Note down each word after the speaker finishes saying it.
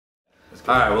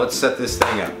All right, well, let's set this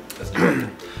thing up.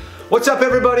 What's up,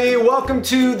 everybody? Welcome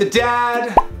to the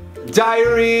Dad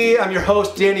Diary. I'm your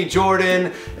host, Danny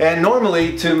Jordan, and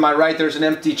normally to my right there's an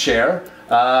empty chair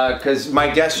because my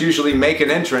guests usually make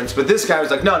an entrance, but this guy was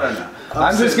like, no.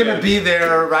 I'm just going to be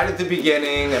there right at the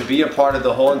beginning and be a part of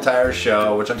the whole entire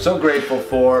show, which I'm so grateful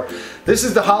for. This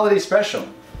is the holiday special.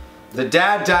 The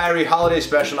Dad Diary Holiday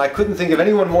Special, and I couldn't think of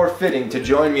anyone more fitting to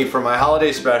join me for my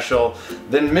holiday special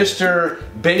than Mr.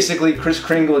 basically Kris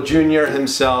Kringle Jr.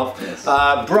 himself. Yes.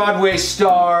 Broadway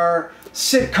star,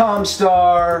 sitcom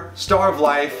star, star of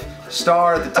life,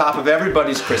 star at the top of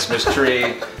everybody's Christmas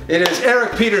tree. It is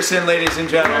Eric Petersen, ladies and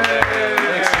gentlemen.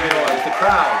 Make some noise. The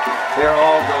crowd, they're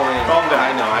all going. Calm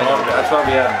down. I know. That's why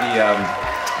we have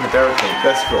the barricade.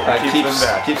 That's cool.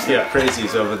 Keeps the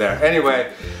crazies over there.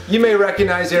 Anyway, you may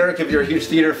recognize Eric if you're a huge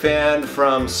theater fan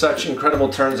from such incredible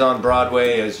turns on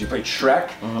Broadway as you played Shrek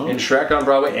in Shrek on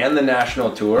Broadway and the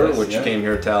national tour, which came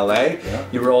here to LA. Yeah.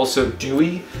 You were also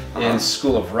Dewey in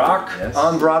School of Rock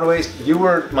on Broadway. You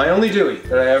were my only Dewey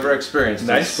that I ever experienced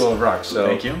in School of Rock. So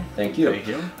thank you. Thank you.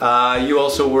 You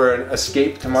also were an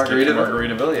Escape to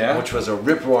Margaritaville, which was a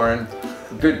rip-roaring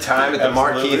good time at the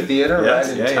Marquee Theater, right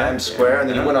in Times Square, and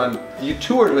then you went on. You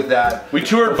toured with that. We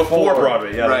toured before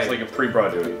Broadway. Yeah, it was like a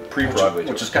pre-Broadway,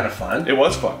 which is kind of fun. It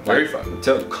was fun, very fun.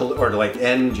 To like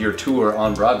end your tour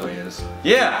on Broadway is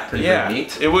pretty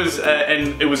neat. It was,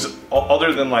 and it was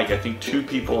other than like I think 2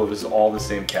 people. It was all the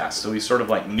same cast, so we sort of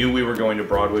like knew we were going to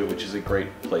Broadway, which is a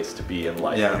great place to be in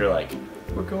life. Yeah. And you're like,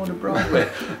 we're going to Broadway.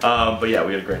 But yeah,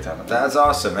 we had a great time. That's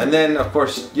awesome. And then, of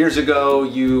course, years ago,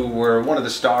 you were one of the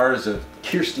stars of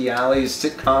Kirstie Alley's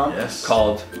sitcom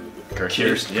called Kirstie.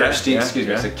 Excuse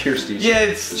me, I said Kirstie.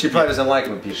 Yeah, she probably doesn't like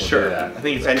when people do that. I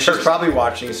think it's she's probably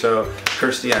watching, so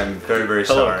Kirstie, I'm very, very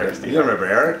sorry. Kirstie. You remember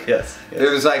Eric? Yes. It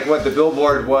was like what the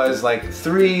billboard was like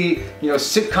 3,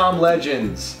 sitcom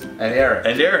legends and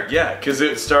Eric. Yeah, because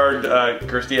it starred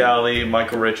Kirstie Alley,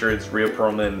 Michael Richards, Rhea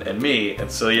Perlman, and me. And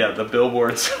so yeah, the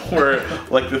billboards were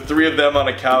like the 3 of them on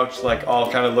a couch, like all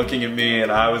kind of looking at me,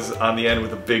 and I was on the end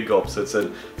with a big gulp. So it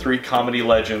said 3 comedy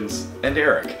legends and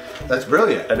Eric. That's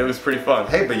brilliant. And it was pretty fun.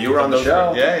 Hey, but you were on the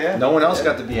show. Yeah. No one else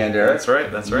got to be in Eric. That's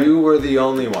right. That's right. You were the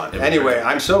only one. Anyway,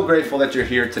 I'm so grateful that you're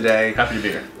here today. Happy to be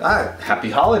here. Happy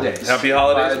holidays. Happy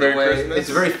holidays. Merry Christmas. It's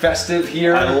very festive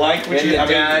here. I like what you.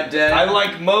 I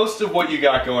like most of what you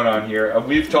got going on here.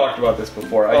 We've talked about this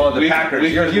before. The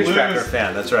Packers. You're a huge Packer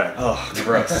fan. That's right. Oh,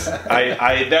 gross.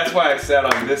 That's why I sat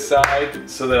on this side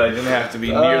so that I didn't have to be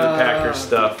near the Packers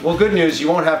stuff. Well, good news. You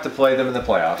won't have to play them in the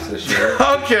playoffs this year.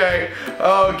 Okay.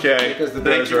 Because the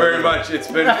Thank you very much.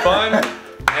 It's been fun,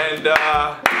 and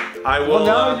I will. Well,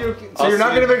 now so you're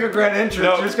not going to make a grand entrance.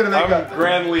 No, you're just going to make a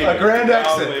grand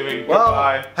exit. Leaving. Well,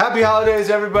 happy holidays,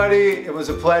 everybody. It was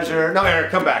a pleasure. No,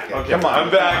 Eric, come back. Okay. Come on.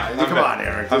 I'm back. Come on,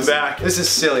 Eric. I'm back. This is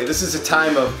silly. This is a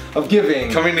time of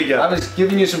giving. Coming together. I was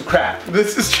giving you some crap.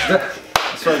 This is true.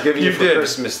 That's what I'm giving you for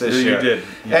Christmas this year. You did.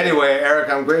 Yeah. Anyway, Eric,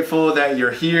 I'm grateful that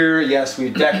you're here. Yes, we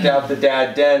decked out the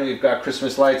Dad Den. We've got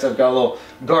Christmas lights. I've got a little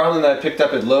garland that I picked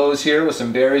up at Lowe's here with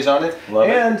some berries on it. Love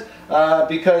it.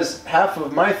 Because half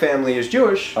of my family is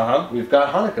Jewish, we've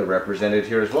got Hanukkah represented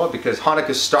here as well, because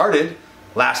Hanukkah started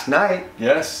last night.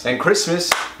 Yes. And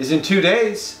Christmas is in 2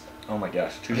 days. Oh my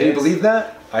gosh, 2 days. Can you believe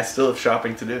that? I still have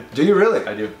shopping to do. Do you really?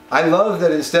 I do. I love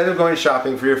that instead of going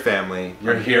shopping for your family,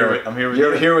 you're here. I'm here with you.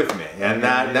 You're here with me, and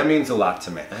that means a lot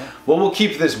to me. Well, we'll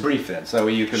keep this brief then, so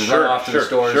you can run off to the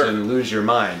stores and lose your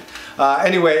mind.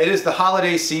 Anyway, it is the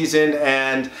holiday season,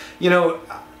 and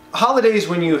holidays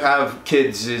when you have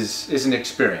kids is an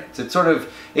experience. It's sort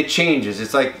of, it changes.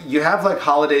 It's like you have like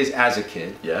holidays as a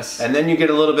kid. Yes. And then you get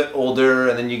a little bit older,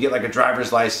 and then you get like a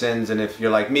driver's license, and if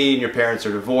you're like me and your parents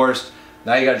are divorced,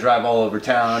 now you got to drive all over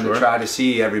town to try to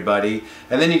see everybody.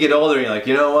 And then you get older and you're like,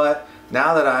 you know what?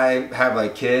 Now that I have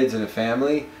like kids and a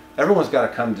family, everyone's got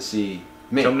to come to see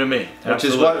me. Come to me. Which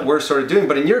is what we're sort of doing.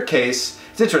 But in your case,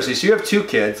 it's interesting. So you have 2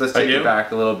 kids. Let's take it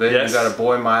back a little bit. Yes. You got a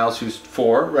boy, Miles, who's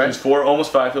 4, right? He's 4,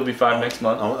 almost 5. He'll be 5 next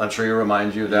month. I'm sure he'll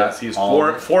remind you of that. Yes, he's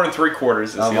 4 3/4,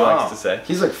 as he likes to say.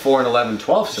 He's like 4 11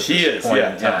 12. He is.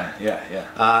 Yeah.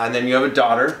 And then you have a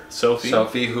daughter,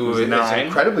 Sophie, who is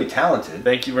incredibly talented.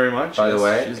 Thank you very much. By the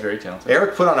way, she's very talented.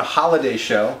 Eric put on a holiday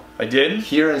show. I did.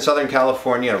 Here in Southern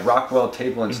California at Rockwell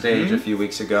Table and Stage a few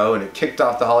weeks ago, and it kicked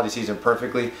off the holiday season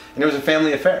perfectly, and it was a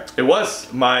family affair. It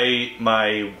was.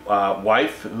 My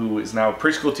wife, who is now a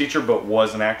preschool teacher but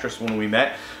was an actress when we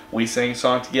met, we sang a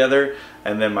song together,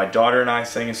 and then my daughter and I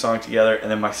sang a song together, and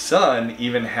then my son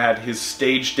even had his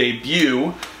stage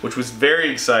debut, which was very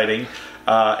exciting,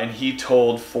 and he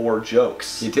told 4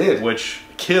 jokes. He did, which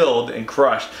killed and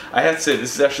crushed. I have to say,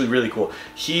 this is actually really cool.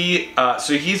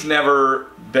 So he's never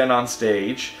been on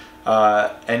stage,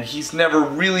 and he's never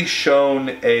really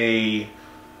shown a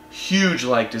huge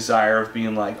like desire of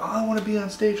being like, oh, I want to be on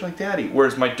stage like Daddy.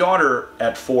 Whereas my daughter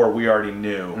at 4, we already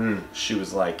knew she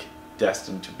was like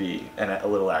destined to be a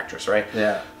little actress, right?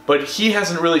 Yeah. But he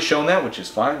hasn't really shown that, which is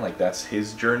fine. Like that's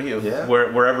his journey of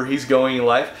wherever he's going in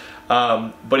life.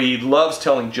 But he loves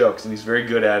telling jokes, and he's very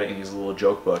good at it, and he's a little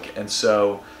joke book. And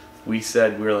so we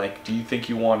were like, do you think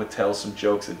you want to tell some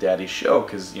jokes at Daddy's show?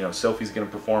 Because, you know, Sophie's going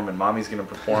to perform and Mommy's going to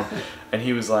perform. And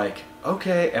he was like,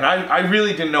 okay. And I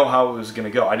really didn't know how it was going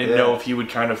to go. I didn't know if he would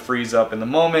kind of freeze up in the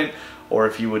moment or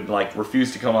if he would like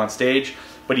refuse to come on stage.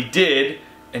 But he did,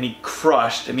 and he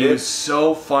crushed, and he was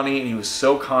so funny, and he was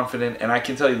so confident. And I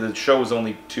can tell you the show was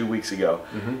only 2 weeks ago.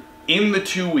 In the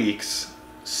 2 weeks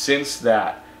since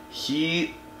that,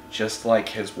 he just like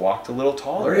has walked a little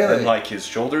taller, and like his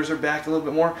shoulders are back a little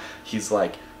bit more. He's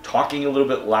like talking a little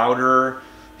bit louder.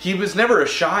 He was never a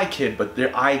shy kid, but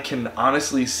I can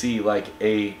honestly see like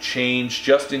a change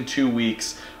just in 2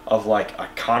 weeks of like a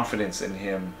confidence in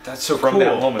him. That's so from cool.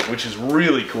 that moment, which is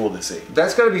really cool to see.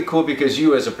 That's got to be cool because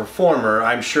you as a performer,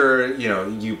 I'm sure, you know,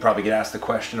 you probably get asked the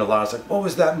question a lot. It's like, what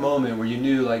was that moment where you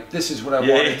knew like this is what I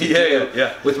wanted to do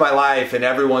with my life? And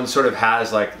everyone sort of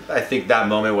has like, I think that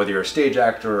moment, whether you're a stage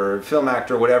actor or a film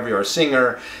actor or whatever, you're a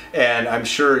singer, and I'm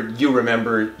sure you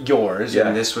remember yours.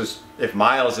 And this was, if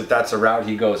that's a route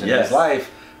he goes in his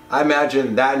life, I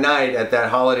imagine that night at that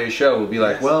holiday show would be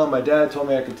like, well, my dad told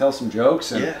me I could tell some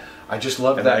jokes, and I just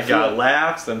loved that. I got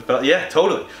laughs and felt,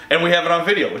 totally. And we have it on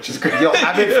video, which is great. You'll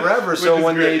have it forever. So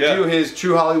when they do his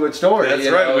True Hollywood Story, that's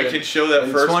right. We can show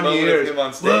that first 20 moment years. of him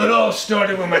on stage. Well, it all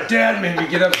started when my dad made me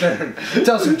get up there and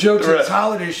tell some jokes at his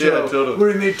holiday show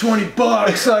where he made $20.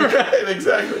 Like, right,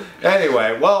 exactly.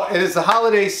 Anyway, well, it is the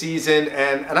holiday season,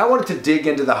 and I wanted to dig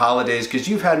into the holidays because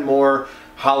you've had more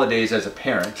holidays as a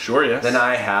parent than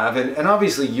I have, and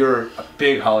obviously you're a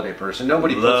big holiday person.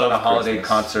 Nobody puts on a holiday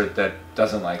concert that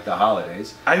doesn't like the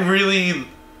holidays. I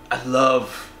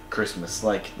love Christmas,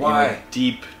 like in a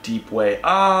deep way.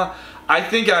 I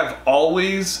think I've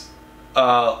always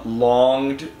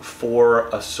longed for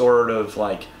a sort of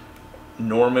like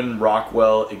Norman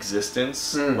Rockwell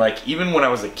existence. Like even when I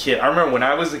was a kid, I remember when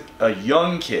I was a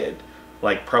young kid,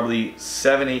 like probably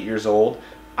 7, 8 years old,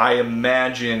 I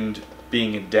imagined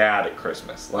being a dad at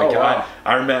Christmas. Like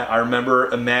I remember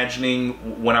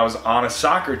imagining when I was on a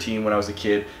soccer team when I was a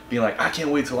kid, being like, I can't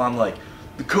wait till I'm like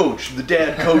the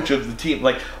dad coach of the team.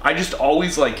 Like I just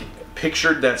always like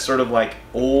pictured that sort of like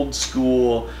old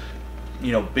school,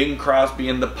 you know, Bing Crosby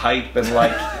and the pipe, and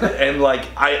like and like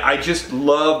I just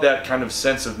love that kind of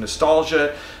sense of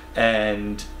nostalgia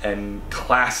and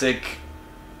classic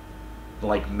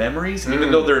like memories,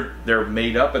 even though they're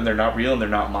made up and they're not real and they're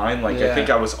not mine. Like I think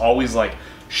I was always like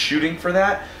shooting for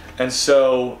that, and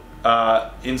so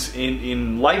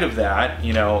in light of that,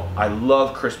 you know, I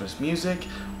love Christmas music,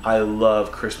 I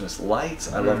love Christmas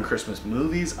lights, I love Christmas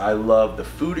movies, I love the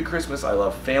food at Christmas, I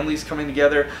love families coming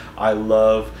together, I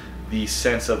love the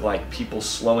sense of like people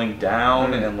slowing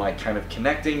down and like kind of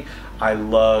connecting. I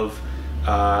love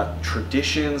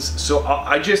traditions. So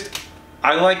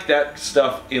I like that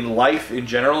stuff in life in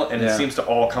general, and it seems to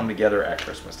all come together at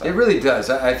Christmas time. It really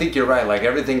does. I think you're right. Like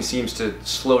everything seems to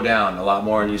slow down a lot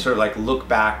more, and you sort of like look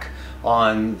back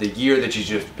on the year that you've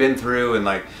just been through, and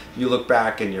like you look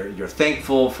back and you're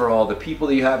thankful for all the people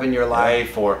that you have in your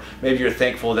life, or maybe you're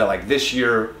thankful that like this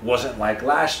year wasn't like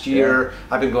last year.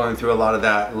 I've been going through a lot of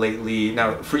that lately.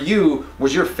 Now, for you,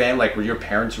 was your were your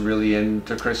parents really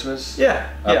into Christmas? Yeah,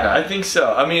 yeah, I think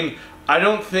so. I mean, I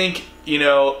don't think, you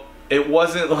know, it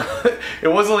wasn't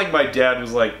like my dad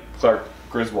was like Clark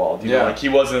Griswold. You know, like he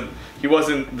wasn't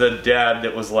the dad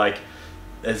that was like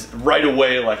as right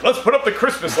away like, let's put up the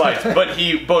Christmas lights. but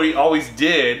he always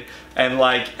did, and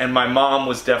my mom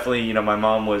was definitely, you know, my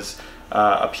mom was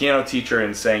a piano teacher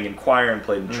and sang in choir and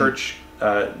played in church,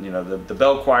 you know, the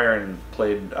bell choir, and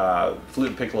played flute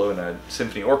and piccolo in a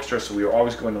symphony orchestra. So we were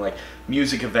always going to like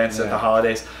music events at the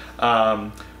holidays.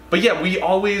 But yeah, we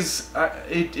always,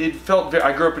 it felt very,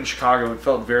 I grew up in Chicago, it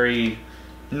felt very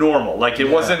normal. Like it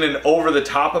wasn't an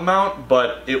over-the-top amount,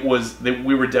 but it was,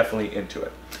 we were definitely into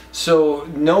it. So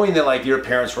knowing that like your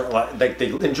parents were like, they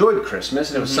enjoyed Christmas,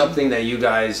 and it was something that you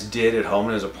guys did at home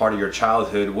and as a part of your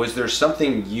childhood, was there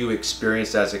something you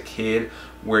experienced as a kid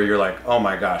where you're like, oh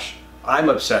my gosh, I'm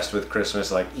obsessed with Christmas,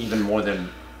 like even more than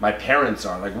my parents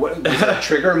are? Like, what was that a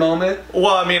trigger moment?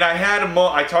 Well, I mean, I had a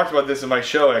moment. I talked about this in my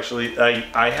show actually.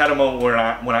 I had a moment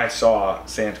when I saw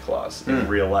Santa Claus in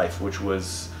real life, which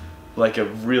was like a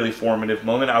really formative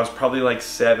moment. I was probably like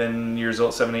 7, 8 years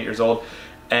old,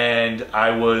 and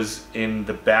I was in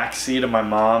the back seat of my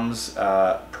mom's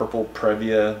purple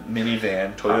Previa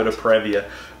minivan, Toyota Previa,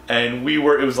 and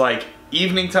it was like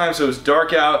evening time, so it was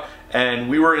dark out, and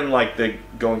we were in like the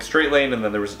going straight lane, and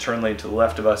then there was a turn lane to the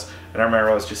left of us, and I remember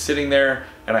I was just sitting there,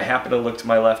 and I happened to look to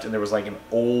my left, and there was like an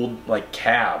old like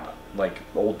cab, like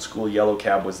old school yellow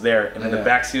cab was there, and in the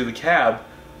back seat of the cab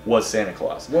was Santa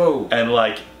Claus. Whoa. And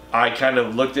like I kind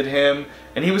of looked at him,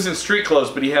 and he was in street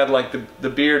clothes, but he had like the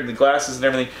beard and the glasses and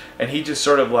everything, and he just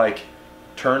sort of like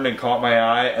turned and caught my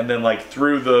eye, and then like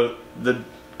through the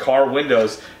car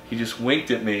windows he just winked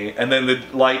at me, and then the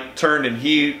light turned and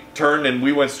he turned and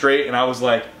we went straight, and I was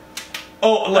like,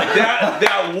 oh, like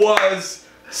that was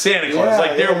Santa Claus.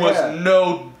 Like there was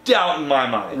no doubt in my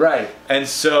mind. Right. And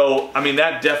so, I mean,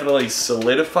 that definitely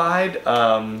solidified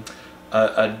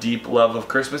a deep love of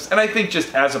Christmas. And I think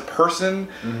just as a person,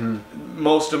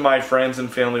 most of my friends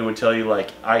and family would tell you,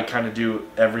 like, I kind of do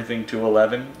everything to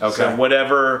 11. Okay. So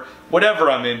whatever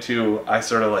I'm into, I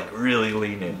sort of like really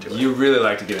lean into it. You really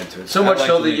like to get into it. So much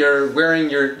so that you're wearing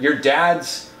your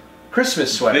dad's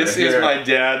Christmas sweater. This is my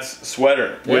dad's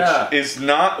sweater, which is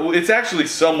not, it's actually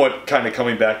somewhat kind of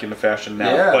coming back into fashion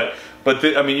now, but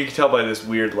I mean, you can tell by this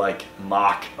weird like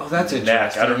mock that's neck.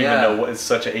 interesting. I don't even know what, it's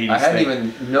such an 80s thing. I hadn't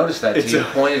even noticed that until you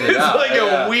pointed it out. It's like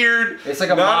a weird, it's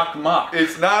like a mock.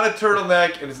 It's not a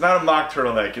turtleneck, and it's not a mock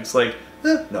turtleneck. It's like,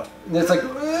 no. It's like,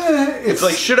 it's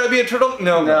like, should I be a turtle?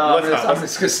 No, let's not. I'm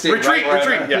just gonna stay retreat.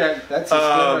 Yeah, that's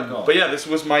hysterical. But yeah, this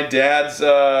was my dad's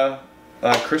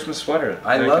Christmas sweater.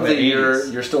 I love that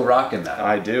you're still rocking that.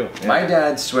 I do. Yeah. My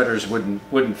dad's sweaters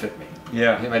wouldn't fit me.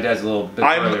 Yeah. I think my dad's a little bit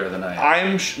earlier than I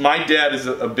am. My dad is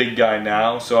a big guy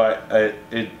now, so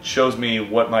it shows me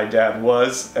what my dad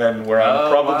was and where I'm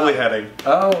probably heading.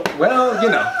 Oh, well, you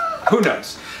know, who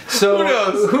knows? So who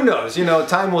knows? Who knows? You know,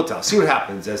 time will tell. See what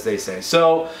happens, as they say.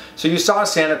 So you saw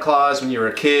Santa Claus when you were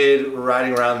a kid,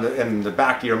 riding around in the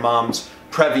back of your mom's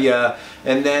Previa,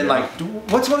 and then like,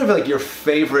 what's one of like your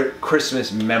favorite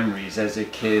Christmas memories as a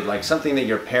kid? Like something that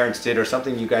your parents did or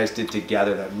something you guys did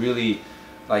together that really,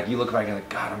 like, you look back and like,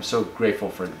 God, I'm so grateful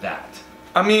for that.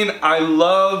 I mean, I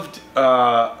loved,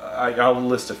 I'll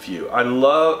list a few. I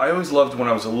always loved when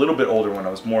I was a little bit older, when I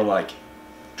was more like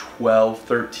 12,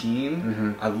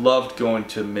 13. I loved going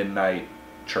to midnight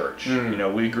church. You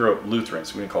know, we grew up Lutheran,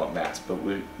 so we didn't call it Mass, but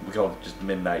we called it just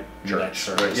midnight church. Midnight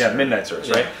service. Yeah, midnight service,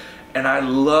 right? And I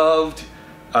loved,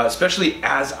 especially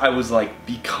as I was like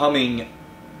becoming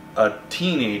a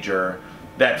teenager,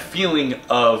 that feeling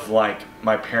of like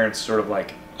my parents sort of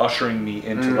like ushering me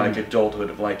into like adulthood,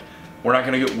 of like, we're not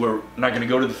gonna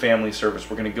go to the family service,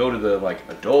 we're gonna go to the like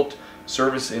adult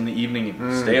service in the evening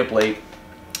and stay up late,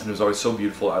 and it was always so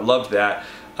beautiful. I loved that.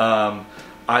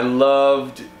 I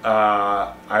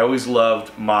always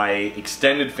loved my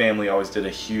extended family. Always did a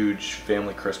huge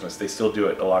family Christmas. They still do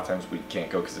it. A lot of times we can't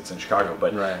go because it's in Chicago,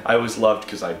 but I always loved,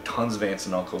 because I had tons of aunts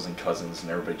and uncles and cousins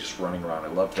and everybody just running around. I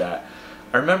loved that.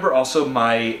 I remember also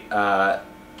my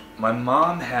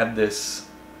mom had this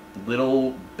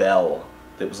little bell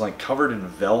that was like covered in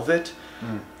velvet,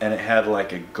 and it had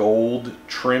like a gold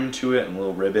trim to it and a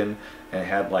little ribbon, and it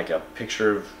had like a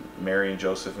picture of Mary and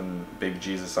Joseph and baby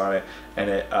Jesus on it, and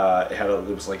it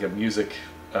was like a music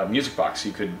box.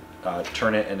 You could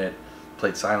turn it, and it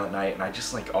played Silent Night, and I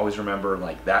just like always remember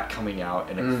like that coming out,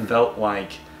 and it felt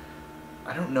like,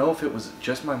 I don't know if it was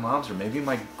just my mom's or maybe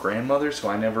my grandmother's, who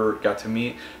I never got to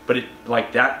meet, but it,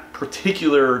 like, that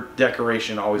particular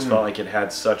decoration always felt like it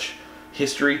had such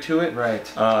history to it.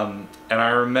 Right. And I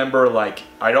remember, like,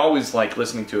 I'd always like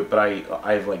listening to it, but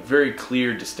I have like very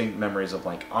clear, distinct memories of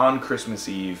like on Christmas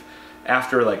Eve,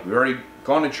 after like we've already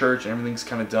gone to church and everything's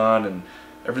kind of done and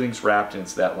everything's wrapped, and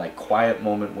it's that like quiet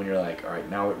moment when you're like, all right,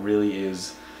 now it really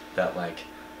is that like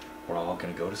we're all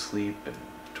gonna go to sleep and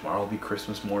tomorrow will be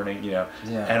Christmas morning, you know.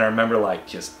 Yeah. And I remember like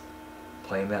just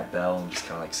playing that bell and just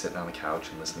kind of like sitting on the couch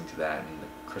and listening to that, and the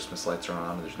Christmas lights are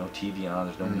on, and there's no TV on,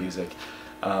 there's no music.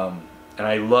 And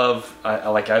I love,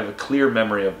 I have a clear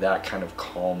memory of that kind of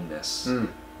calmness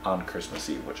on Christmas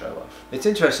Eve, which I love. It's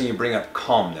interesting you bring up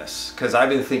calmness, because I've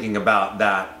been thinking about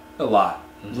that a lot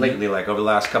lately, like over the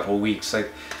last couple of weeks. Like,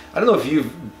 I don't know if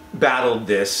you've battled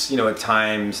this, you know, at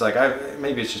times, like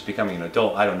maybe it's just becoming an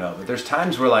adult, I don't know, but there's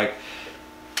times where like,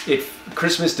 if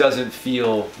Christmas doesn't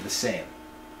feel the same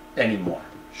anymore.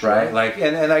 Sure. Right? Like,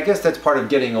 and I guess that's part of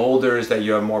getting older, is that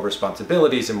you have more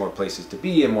responsibilities and more places to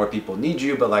be and more people need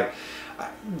you. But like,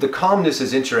 the calmness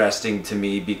is interesting to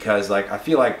me, because like, I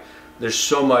feel like there's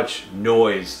so much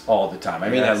noise all the time. I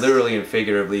mean that literally and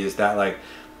figuratively, is that like,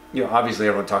 you know, obviously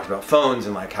everyone talks about phones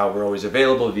and like how we're always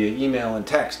available via email and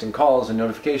text and calls and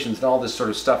notifications and all this sort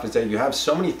of stuff, is that you have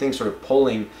so many things sort of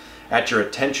pulling at your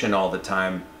attention all the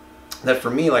time, that for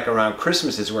me, like around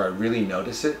Christmas is where I really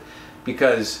notice it,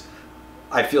 because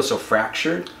I feel so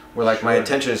fractured, where like my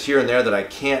attention is here and there that I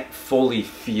can't fully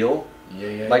feel.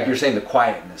 Like you're saying, the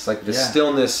quietness, like the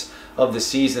stillness of the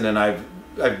season. And I've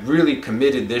really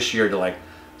committed this year to like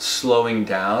slowing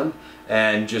down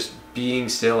and just being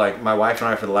still. Like my wife and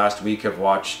I for the last week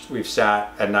we've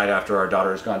sat at night after our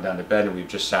daughter has gone down to bed, and we've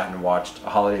just sat and watched a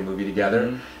holiday movie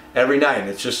together every night. And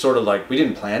it's just sort of like, we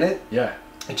didn't plan it.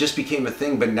 It just became a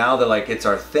thing. But now that like it's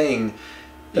our thing,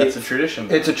 that's a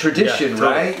tradition. It's a tradition,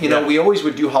 right? You know, we always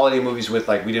would do holiday movies with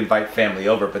like, we'd invite family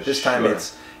over, but this time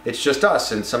it's just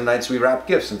us. And some nights we wrap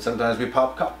gifts, and sometimes we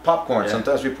pop popcorn,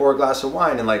 sometimes we pour a glass of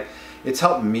wine. And like, it's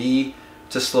helped me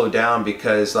to slow down,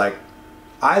 because like,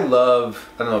 I don't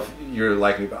know if you're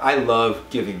like me, but I love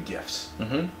giving gifts.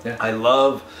 I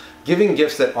love giving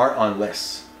gifts that aren't on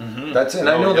lists. I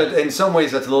know that in some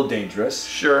ways that's a little dangerous.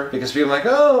 Because people are like,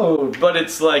 oh, but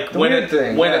it's like when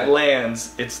it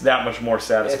lands, it's that much more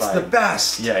satisfying. It's the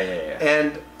best.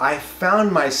 And I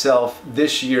found myself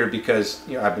this year, because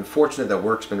you know, I've been fortunate that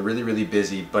work's been really, really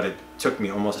busy, but it took me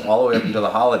almost all the way up until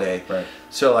the holiday.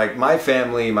 So like my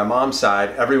family, my mom's side,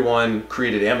 everyone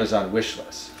created Amazon wish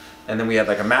lists. And then we had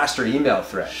like a master email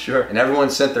thread. And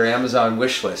everyone sent their Amazon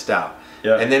wish list out.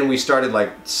 And then we started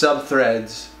like sub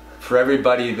threads for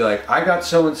everybody to be like, I got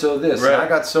so-and-so this, and I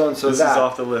got so-and-so that. This is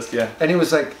off the list, And it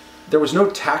was like, there was no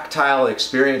tactile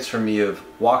experience for me of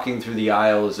walking through the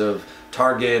aisles of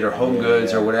Target or Home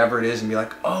Goods or whatever it is and be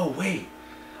like, oh wait,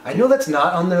 I know that's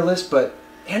not on their list, but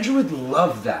Andrew would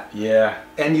love that.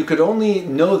 And you could only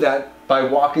know that by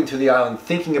walking through the aisle and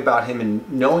thinking about him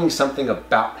and knowing something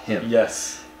about him.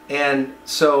 And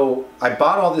so I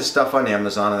bought all this stuff on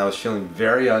Amazon, and I was feeling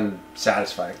very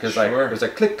unsatisfied, because like, it was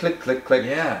like click, click, click, click.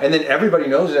 And then everybody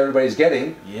knows what everybody's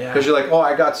getting. Because you're like, oh,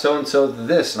 I got so-and-so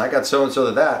this, and I got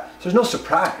so-and-so that. So there's no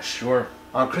surprise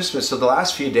on Christmas. So the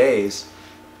last few days,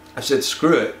 I said,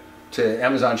 screw it to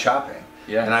Amazon shopping.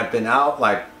 And I've been out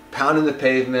like pounding the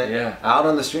pavement, out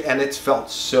on the street, and it's felt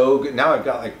so good. Now I've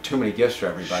got like too many gifts for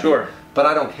everybody. But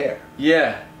I don't care.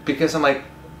 Because I'm like,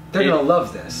 they're gonna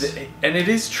love this. And it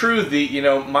is true. You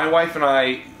know, my wife and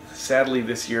I, sadly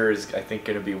this year is, I think,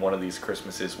 gonna be one of these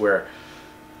Christmases where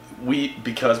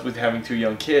because with having 2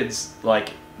 young kids,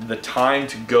 like the time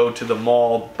to go to the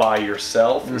mall by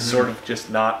yourself is sort of just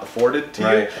not afforded to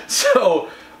you. So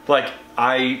like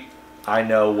I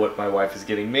know what my wife is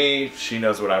getting me, she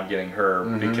knows what I'm getting her,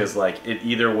 because like it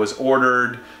either was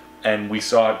ordered and we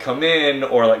saw it come in,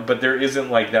 or like, but there isn't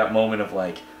like that moment of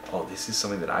like, oh, this is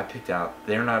something that I picked out,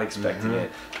 they're not expecting it.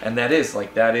 And that is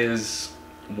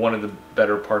one of the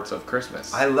better parts of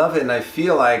Christmas. I love it, and I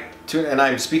feel like, and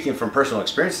I'm speaking from personal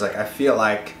experience, like I feel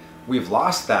like we've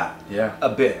lost that a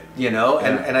bit, you know?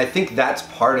 And I think that's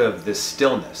part of the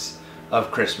stillness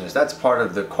of Christmas. That's part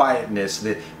of the quietness,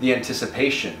 the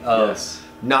anticipation of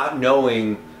not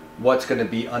knowing what's gonna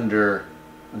be under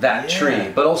that tree,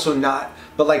 but also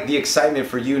but like the excitement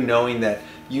for you knowing that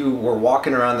you were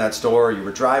walking around that store, you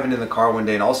were driving in the car one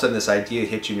day, and all of a sudden this idea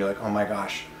hit you, and you're like, oh my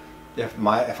gosh, if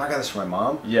I got this for my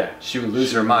mom, she would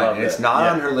lose her mind. And it's not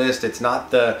on her list. It's not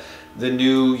the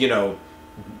new, you know,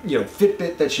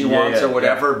 Fitbit that she wants or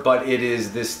whatever, but it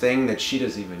is this thing that she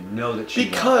doesn't even know that she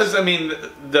wants. I mean,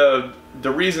 the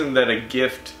reason that a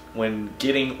gift, when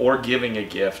getting or giving a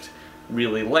gift,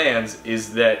 really lands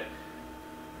is that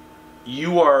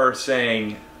you are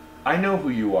saying, I know who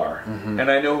you are, and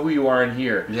I know who you are in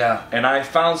here. And I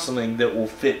found something that will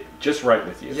fit just right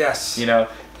with you. You know,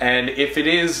 and if it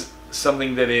is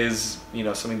something that is, you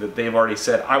know, something that they've already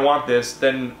said, I want this,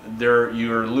 then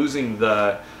you're losing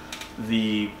the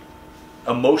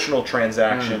emotional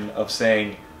transaction of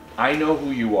saying, I know who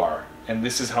you are, and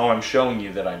this is how I'm showing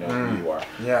you that I know who you are.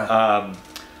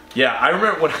 I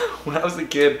remember when I was a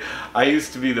kid, I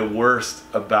used to be the worst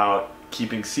about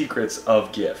keeping secrets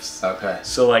of gifts.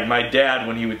 So like my dad,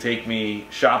 when he would take me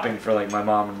shopping for like my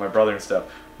mom and my brother and stuff,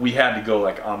 we had to go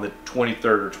like on the 23rd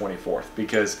or 24th,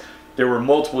 because there were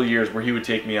multiple years where he would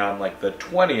take me on like the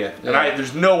 20th, and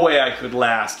there's no way I could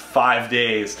last 5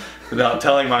 days without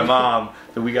telling my mom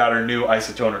that we got her new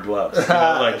isotoner gloves. You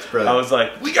know, like I was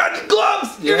like, we got new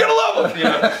gloves, you're gonna love them, you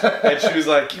know? And she was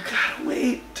like, you gotta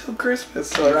wait till Christmas.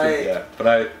 So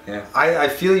I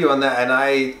feel you on that.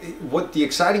 And what the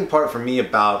exciting part for me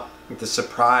about the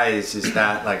surprise is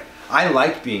that like I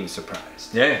like being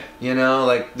surprised. You know,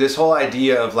 like this whole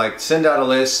idea of like send out a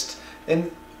list,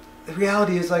 and the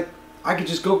reality is like I could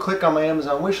just go click on my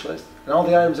Amazon wish list, and all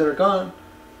the items that are gone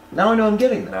Now I know I'm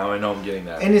getting that. Now I know I'm getting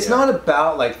that. And it's not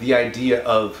about like the idea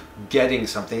of getting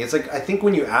something. It's like, I think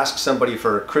when you ask somebody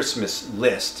for a Christmas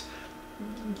list,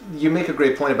 you make a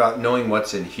great point about knowing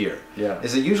what's in here. Yeah.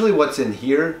 Is that usually what's in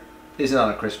here isn't on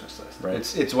a Christmas list.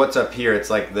 Right. It's what's up here. It's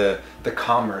like the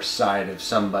commerce side of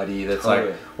somebody that's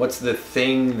like, what's the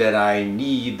thing that I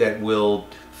need that will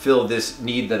fill this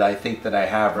need that I think that I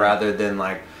have, rather than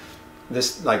like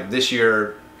this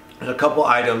year, there's a couple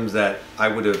items that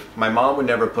my mom would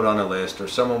never put on a list, or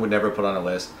someone would never put on a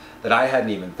list, that I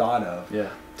hadn't even thought of. Yeah.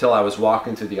 Till I was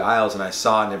walking through the aisles and I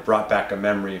saw it, and it brought back a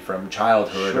memory from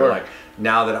childhood. Sure. Or like,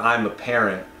 now that I'm a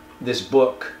parent, this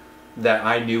book that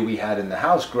I knew we had in the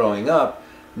house growing up,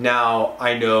 now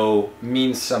I know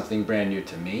means something brand new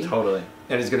to me. Totally.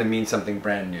 And it's going to mean something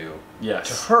brand new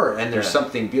to her. And there's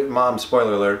something, Mom,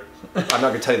 spoiler alert, I'm not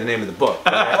going to tell you the name of the book.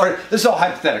 Or this is all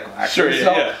hypothetical, actually.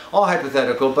 Sure, all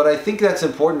hypothetical, but I think that's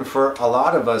important for a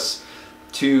lot of us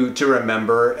to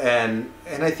remember. And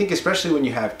I think especially when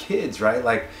you have kids, right?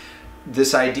 Like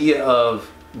this idea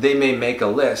of, they may make a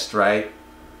list, right?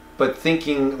 But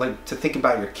to think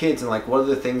about your kids and like, what are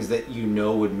the things that you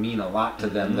know would mean a lot to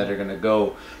them that are going to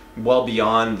go well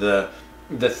beyond the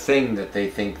thing that they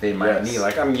think they might need.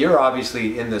 Like, I mean, you're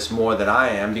obviously in this more than I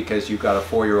am, because you've got a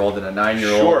 4-year-old and a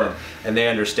 9-year-old, and they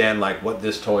understand like what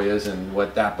this toy is and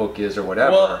what that book is or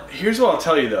whatever. Well, here's what I'll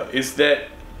tell you though, is that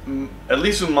at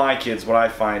least with my kids, what I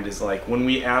find is like when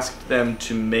we asked them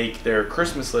to make their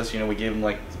Christmas list, we gave them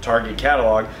like the Target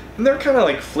catalog, and they're kind of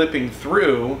like flipping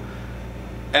through,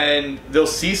 and they'll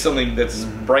see something that's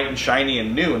bright and shiny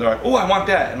and new, and they're like, oh, I want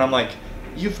that. And I'm like,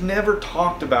 you've never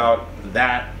talked about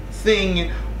that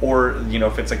thing, or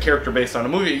if it's a character based on a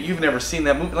movie, you've never seen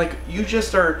that movie. Like, you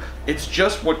just are, it's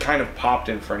just what kind of popped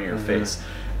in front of your face.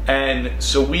 And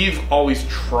so we've always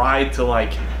tried to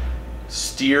like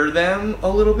steer them a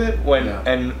little bit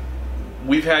and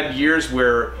we've had years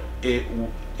where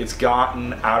it's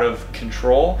gotten out of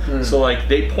control. So like,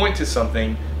 they point to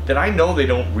something that I know they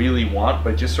don't really want,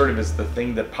 but just sort of is the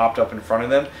thing that popped up in front of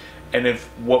them. And if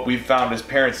what we've found as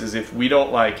parents is, if we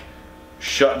don't like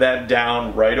shut that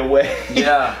down right away,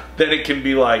 then it can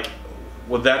be like,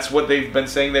 well, that's what they've been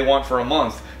saying they want for a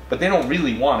month, but they don't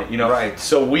really want it, Right.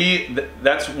 So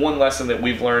that's one lesson that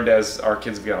we've learned as our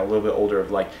kids have gotten a little bit older, of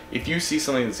like, if you see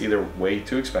something that's either way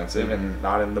too expensive and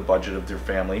not in the budget of their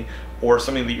family, or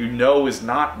something that is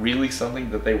not really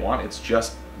something that they want, it's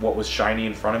just what was shiny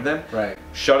in front of them,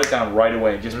 shut it down right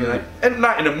away and just be like, and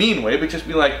not in a mean way, but just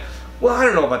be like, well, I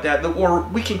don't know about that, or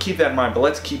we can keep that in mind, but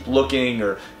let's keep looking,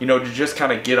 or to just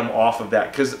kind of get them off of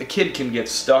that, because a kid can get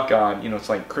stuck on, it's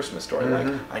like Christmas story,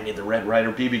 like, I need the Red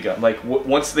Ryder BB gun. Like,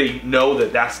 once they know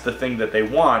that that's the thing that they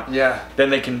want, then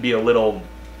they can be a little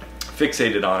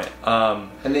fixated on it.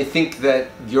 And they think that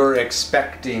you're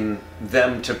expecting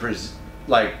them to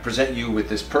present you with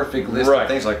this perfect list of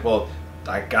things. Like, well,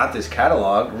 I got this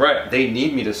catalog. They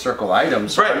need me to circle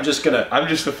items. So I'm just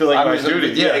fulfilling my duty.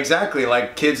 Yeah, exactly.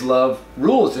 Like, kids love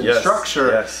rules and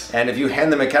structure. And if you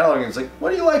hand them a catalog and it's like, what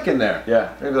do you like in there?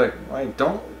 They'd be like, well, I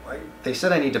don't. They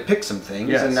said I need to pick some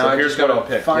things, and now I just got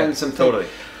to find some things. Totally.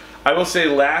 I will say,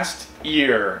 last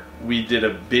year we did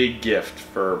a big gift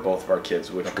for both of our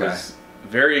kids, which was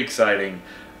very exciting.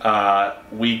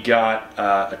 We got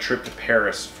a trip to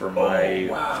Paris for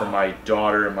my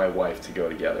daughter and my wife to go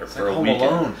together for a weekend.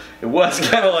 Alone. It was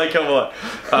kind of like Home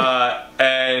Alone,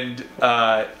 and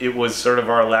it was sort of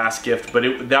our last gift.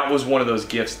 But that was one of those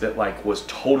gifts that like was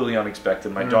totally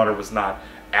unexpected. My daughter was not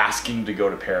asking to go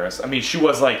to Paris. I mean, she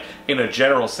was like, in a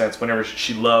general sense, whenever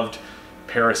she loved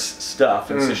Paris stuff,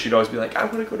 and so she'd always be like, I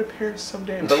want to go to Paris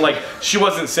someday. But like, she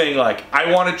wasn't saying like,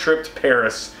 I want a trip to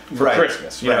Paris for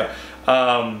Christmas, you know.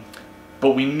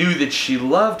 But we knew that she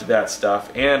loved that stuff,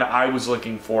 and I was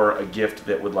looking for a gift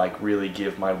that would like really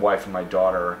give my wife and my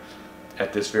daughter,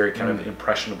 at this very kind of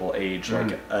impressionable age,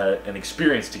 like an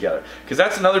experience together. Because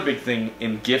that's another big thing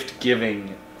in gift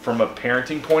giving from a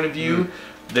parenting point of view,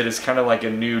 that is kind of like a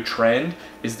new trend,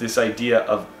 is this idea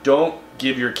of don't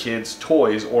give your kids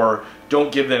toys, or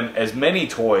don't give them as many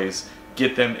toys,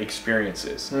 get them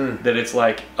experiences. That it's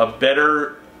like a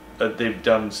better, they've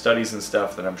done studies and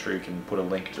stuff that I'm sure you can put a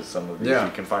link to some of these,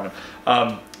 you can find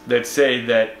them, that say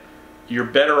that you're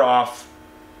better off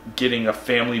getting a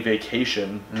family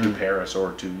vacation to Paris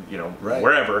or to, you know,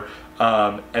 wherever,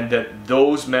 and that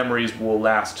those memories will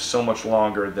last so much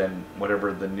longer than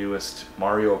whatever the newest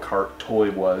Mario Kart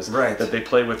toy was that they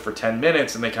play with for 10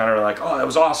 minutes and they kind of are like, oh, that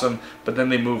was awesome, but then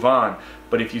they move on.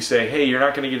 But if you say, hey, you're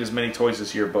not going to get as many toys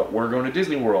this year, but we're going to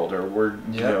Disney World, or we're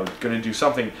you know, going to do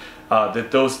something,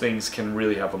 that those things can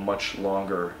really have a much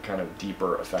longer, kind of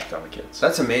deeper effect on the kids.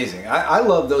 That's amazing. I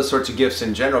love those sorts of gifts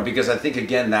in general because I think,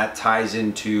 again, that ties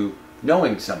into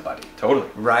knowing somebody. Totally.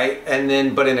 Right? And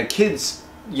then, but in a kid's,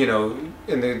 you know,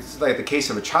 in the case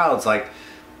of a child's, like,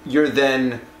 you're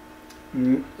then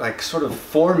like sort of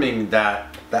forming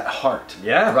that heart.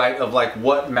 Yeah. Right? Of like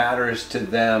what matters to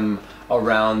them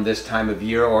around this time of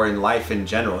year or in life in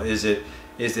general. Is it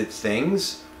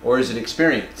things or is it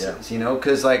experiences? You know,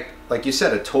 because like you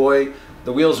said, a toy,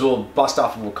 the wheels will bust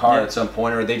off of a car at some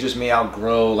point, or they just may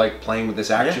outgrow like playing with this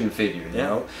action figure, you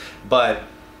know. But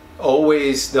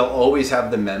they'll always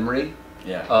have the memory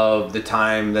of the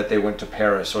time that they went to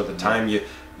Paris, or the time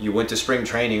you went to spring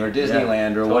training or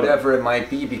Disneyland or whatever it might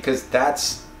be, because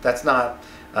that's not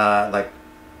like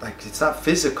it's not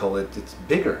physical, it's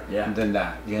bigger than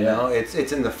that, you know.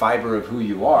 It's in the fiber of who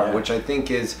you are, which I think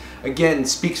is, again,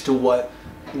 speaks to what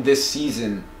this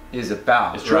season is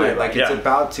about. It's right? Like it's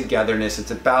about togetherness,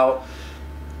 it's about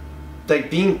like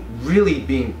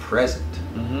being present.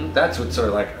 That's what sort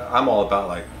of like I'm all about,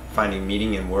 like finding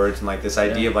meaning in words, and like this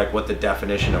idea of like what the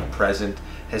definition of present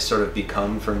has sort of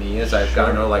become for me as I've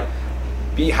gotten to like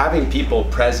having people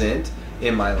present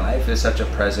in my life is such a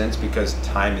presence, because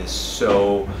time is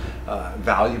so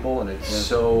valuable and it's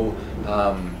so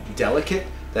delicate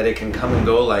that it can come and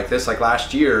go like this. Like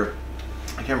last year,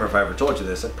 I can't remember if I ever told you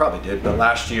this, I probably did, but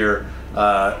last year,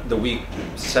 the week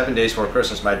 7 days before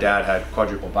Christmas, my dad had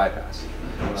quadruple bypass.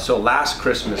 So last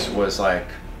Christmas was like,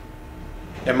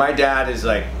 and my dad is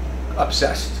like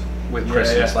obsessed with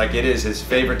Christmas. Like it is his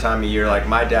favorite time of year. Like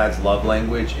my dad's love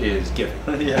language is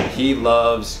giving. He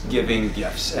loves giving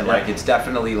gifts, and like it's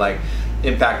definitely like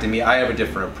impacted me. I have a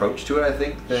different approach to it, I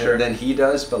think, than he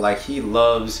does, but like he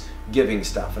loves giving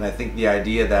stuff. And I think the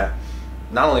idea that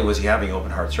not only was he having open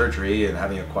heart surgery and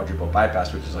having a quadruple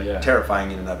bypass, which is like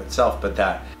terrifying in and of itself, but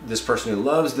that this person who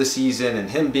loves the season and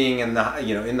him being in the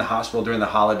in the hospital during the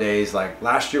holidays, like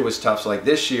last year was tough. So like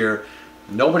this year,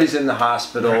 nobody's in the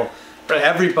hospital.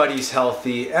 Everybody's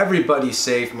healthy, everybody's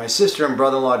safe. My sister and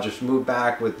brother-in-law just moved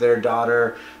back with their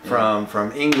daughter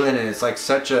from England, and it's like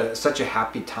such a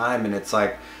happy time. And it's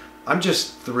like I'm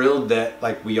just thrilled that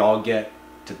like we all get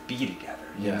to be together,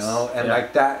 you know. And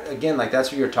like that again, like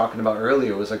that's what you were talking about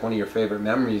earlier, was like one of your favorite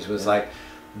memories was like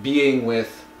being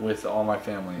with all my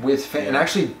family, and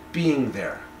actually being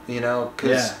there, you know,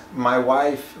 because my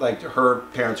wife, like her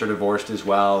parents are divorced as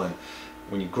well, and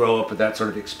when you grow up with that sort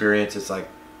of experience, it's like,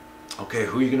 okay,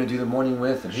 who are you going to do the morning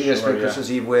with, and who are you going to spend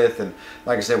Christmas Eve with, and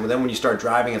like I said, well, then when you start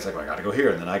driving, it's like, well, I got to go here,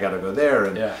 and then I got to go there,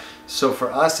 and so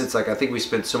for us, it's like I think we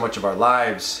spent so much of our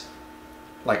lives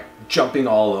like jumping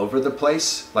all over the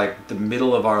place, like the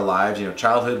middle of our lives, you know,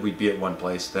 childhood we'd be at one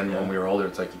place, then when we were older,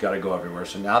 it's like you got to go everywhere.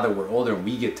 So now that we're older and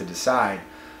we get to decide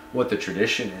what the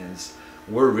tradition is,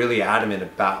 we're really adamant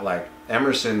about like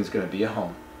Emerson's going to be at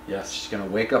home. She's going to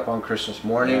wake up on Christmas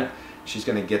morning. She's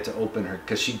gonna get to open her,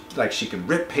 because she can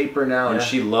rip paper now, and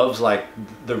she loves like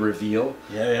the reveal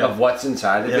of what's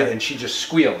inside of it, and she just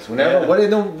squeals whenever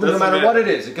no matter what it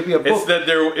is. It could be a book. It's that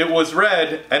it was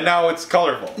red and now it's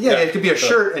colorful. It could be a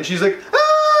shirt, and she's like,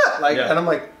 ah, like, and I'm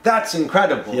like, that's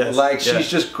incredible. Like she's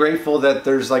just grateful that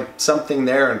there's like something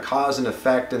there and cause and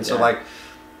effect, and so like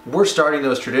we're starting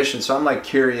those traditions. So I'm like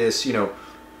curious, you know,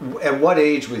 at what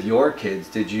age with your kids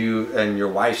did you and your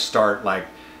wife start like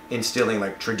instilling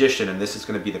like tradition, and this is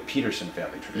going to be the Petersen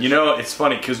family tradition? You know, it's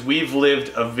funny because we've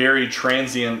lived a very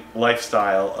transient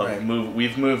lifestyle of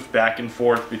we've moved back and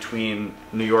forth between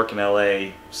New York and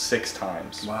LA 6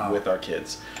 times with our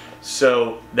kids.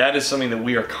 So that is something that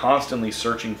we are constantly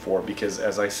searching for, because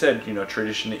as I said, you know,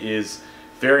 tradition is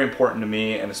very important to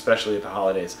me, and especially at the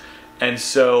holidays. And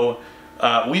so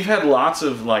we've had lots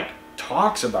of like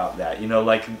talks about that, you know,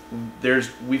 like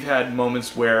we've had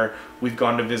moments where we've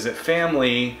gone to visit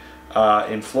family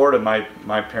in Florida.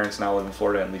 My parents now live in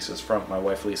Florida, and my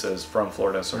wife Lisa is from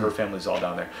Florida, so her family's all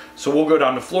down there. So we'll go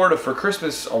down to Florida for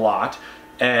Christmas a lot,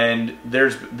 and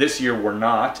this year we're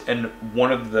not. And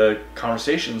one of the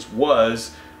conversations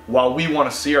was, while we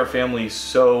want to see our family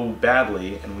so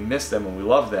badly and we miss them and we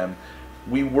love them,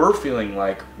 we were feeling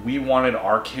like we wanted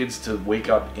our kids to wake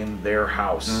up in their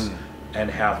house and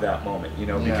have that moment, you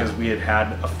know, because we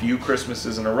had a few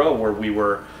Christmases in a row where we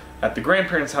were at the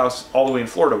grandparents' house all the way in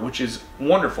Florida, which is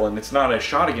wonderful, and it's not a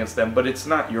shot against them, but it's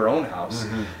not your own house.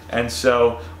 And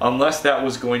so unless that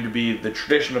was going to be the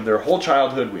tradition of their whole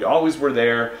childhood, we always were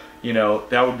there, you know,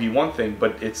 that would be one thing,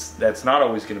 but that's not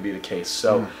always going to be the case.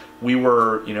 So we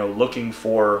were, you know, looking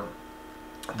for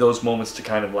those moments to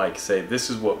kind of like say, this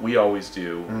is what we always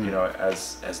do, you know,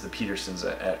 as the Petersens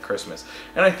at Christmas.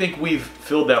 And I think we've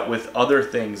filled that with other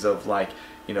things of like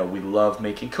you know, we love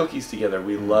making cookies together.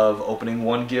 We love opening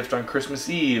one gift on Christmas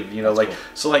Eve. You know, like,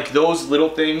 so like those little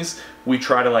things we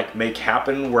try to like make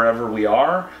happen wherever we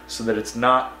are, so that it's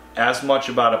not as much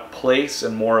about a place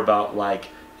and more about like,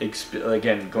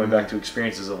 again, going back to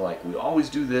experiences of like, we always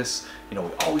do this, you know,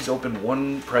 we always open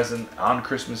one present on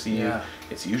Christmas Eve. Yeah.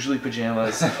 It's usually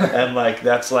pajamas, and like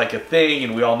that's like a thing,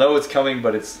 and we all know it's coming,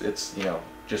 but it's you know,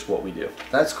 just what we do.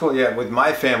 That's cool. Yeah, with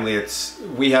my family,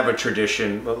 we have a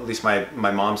tradition. Well, at least my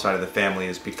mom's side of the family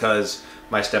is, because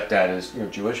my stepdad is, you know,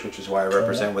 Jewish, which is why I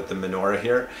represent with the menorah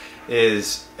here.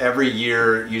 Is every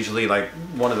year, usually like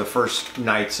one of the first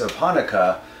nights of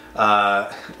Hanukkah.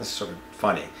 This is sort of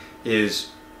funny.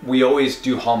 Is we always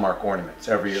do Hallmark ornaments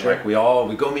every year. Sure. Like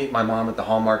we go meet my mom at the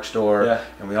Hallmark store,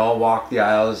 and we all walk the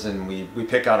aisles and we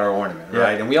pick out our ornament,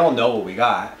 right? And we all know what we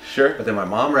got. Sure. But then my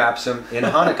mom wraps them in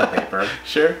Hanukkah paper.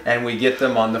 Sure. And we get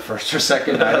them on the first or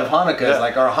second night of Hanukkah. It's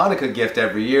like our Hanukkah gift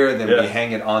every year. And then we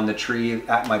hang it on the tree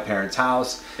at my parents'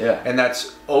 house. Yeah. And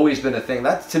that's always been a thing.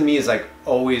 That to me is like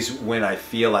always when I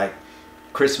feel like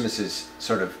Christmas is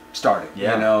sort of starting. You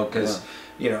know, because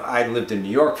you know, I lived in New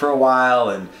York for a while,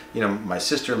 and you know, my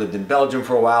sister lived in Belgium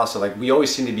for a while, so like we always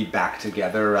seem to be back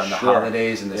together around the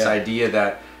holidays, and this idea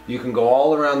that you can go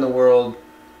all around the world,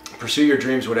 pursue your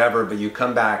dreams, whatever, but you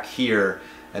come back here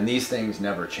and these things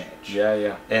never change.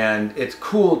 Yeah. And it's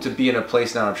cool to be in a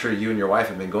place now, I'm sure you and your wife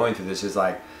have been going through this, is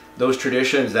like those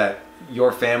traditions that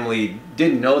your family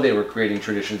didn't know they were creating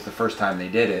traditions the first time they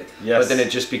did it, but then it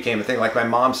just became a thing. Like my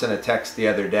mom sent a text the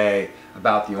other day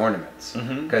about the ornaments,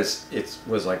 because it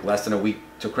was like less than a week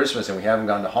to Christmas and we haven't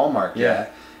gone to Hallmark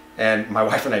yet. And my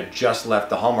wife and I just left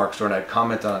the Hallmark store, and I'd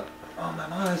comment on, oh, my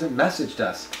mom hasn't messaged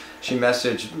us. She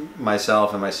messaged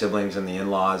myself and my siblings and the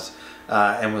in-laws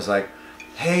and was like,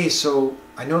 hey, so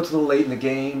I know it's a little late in the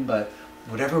game, but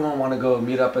would everyone want to go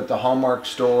meet up at the Hallmark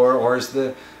store, or is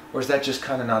that just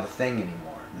kind of not a thing anymore?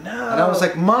 No. And I was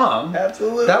like, Mom,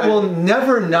 absolutely, that will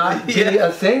never not be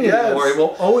a thing anymore. It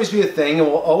will always be a thing, and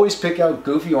we'll always pick out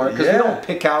goofy ornaments, because we don't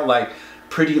pick out like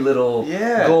pretty little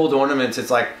gold ornaments.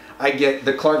 It's like, I get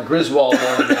the Clark Griswold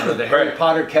ornament, or the Harry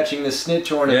Potter catching the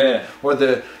snitch ornament, or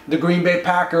the Green Bay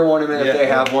Packer ornament if they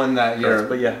have one that year.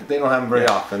 But they don't have them very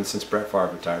often since Brett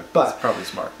Favre retired. But that's probably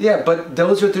smart. Yeah, but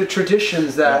those are the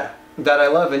traditions that I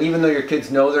love, and even though your kids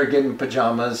know they're getting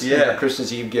pajamas, their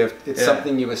Christmas Eve gift, it's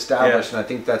something you establish, and I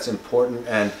think that's important.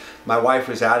 And my wife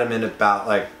was adamant about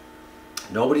like,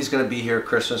 nobody's going to be here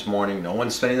Christmas morning, no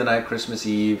one's spending the night Christmas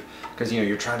Eve, because you know,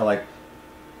 you're trying to like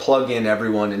plug in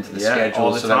everyone into the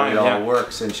schedule so that it all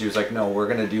works. And she was like, no, we're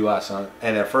going to do us. And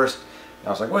at first I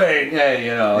was like, wait,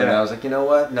 you know, and I was like, you know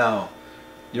what, no,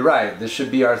 you're right, this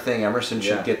should be our thing. Emerson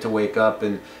should get to wake up,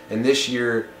 and this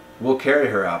year we'll carry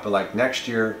her out, but like next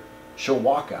year she'll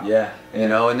walk out, you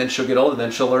know, and then she'll get older,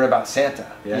 then she'll learn about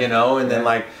Santa, you know, and then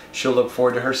like she'll look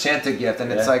forward to her Santa gift,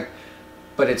 and it's like,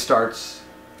 but it starts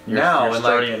now, and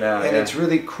like, and it's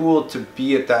really cool to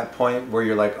be at that point where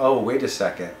you're like, oh, wait a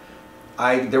second,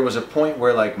 there was a point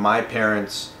where like my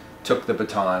parents took the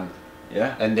baton,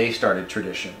 and they started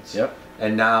traditions,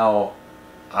 and now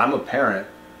I'm a parent,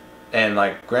 and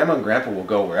like grandma and grandpa will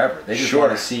go wherever they just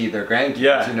want to see their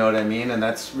grandkids, you know what I mean? And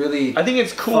that's really, I think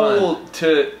it's cool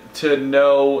to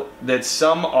know that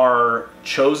some are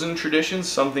chosen traditions.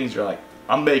 Some things are like,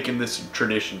 I'm making this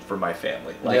tradition for my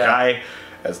family. Like I,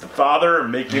 as the father,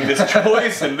 am making this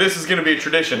choice, and this is going to be a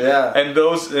tradition. And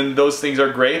those things are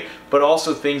great, but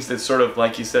also things that sort of,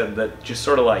 like you said, that just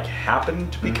sort of like happen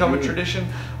to become a tradition.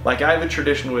 Like I have a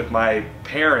tradition with my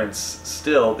parents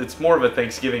still. It's more of a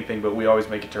Thanksgiving thing, but we always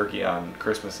make a turkey on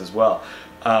Christmas as well.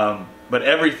 But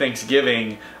every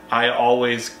Thanksgiving, I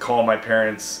always call my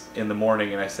parents in the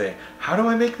morning and I say, how do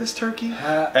I make this turkey?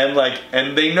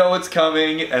 And they know it's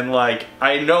coming, and like,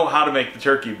 I know how to make the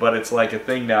turkey, but it's like a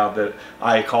thing now that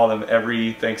I call them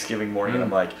every Thanksgiving morning, and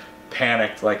I'm like,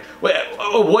 panicked, like, wait,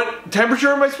 what temperature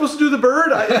am I supposed to do the bird?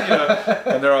 You know,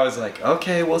 and they're always like,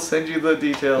 okay, we'll send you the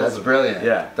details. That's brilliant.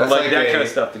 That's like that kind of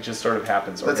stuff that just sort of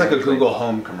happens. That's like a Google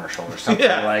Home commercial or something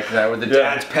like that, where the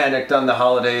dad's panicked on the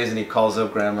holidays and he calls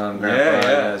up grandma and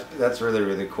grandpa. That's really,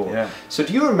 really cool. So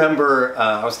do you remember,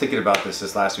 I was thinking about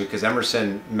this last week, because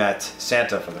Emerson met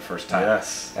Santa for the first time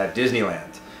at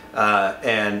Disneyland.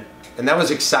 And that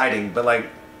was exciting, but like,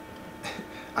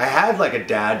 I had like a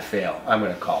dad fail, I'm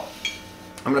going to call it.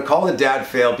 I'm going to call it a dad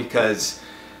fail because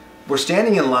we're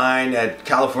standing in line at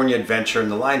California Adventure, and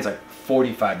the line's like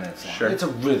 45 minutes long. It's a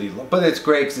really long, but it's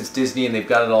great because it's Disney and they've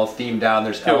got it all themed down.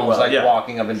 There's elves like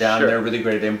walking up and down. They're really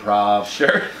great at improv.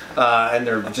 And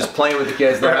they're just playing with the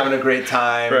kids. They're having a great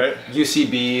time.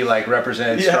 UCB like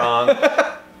represented strong.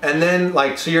 And then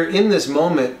like, so you're in this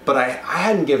moment, but I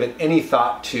hadn't given any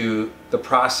thought to the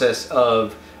process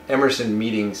of Emerson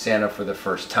meeting Santa for the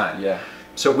first time. Yeah.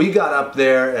 So we got up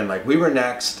there and like we were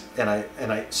next, and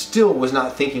I still was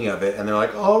not thinking of it. And they're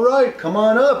like, all right, come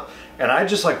on up. And I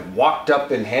just like walked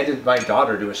up and handed my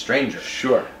daughter to a stranger.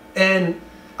 Sure. And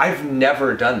I've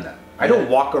never done that. I don't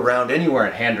walk around anywhere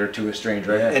and hand her to a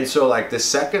stranger. Yeah. And so like the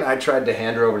second I tried to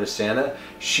hand her over to Santa,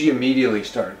 she immediately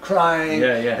started crying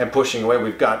and pushing away.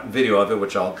 We've got video of it,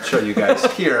 which I'll show you guys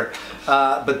here.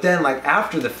 But then like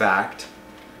after the fact,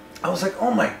 I was like, oh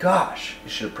my gosh. You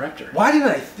should have prepped her. Why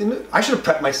didn't I should have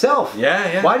prepped myself.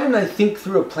 Yeah. Why didn't I think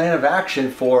through a plan of action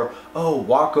for, oh,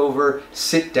 walk over,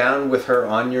 sit down with her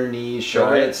on your knees, show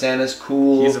her that Santa's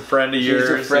cool. He's a friend of yours.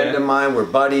 He's a friend of mine. We're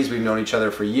buddies. We've known each other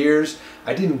for years.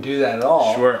 I didn't do that at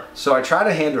all. Sure. So I try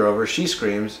to hand her over. She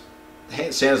screams.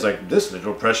 Santa's like, this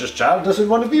little precious child doesn't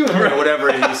want to be with me, or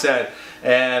whatever he said.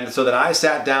 And so then I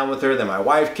sat down with her. Then my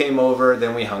wife came over.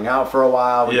 Then we hung out for a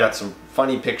while. We got some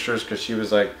funny pictures because she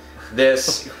was like,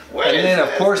 this. And then of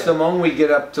course the moment we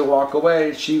get up to walk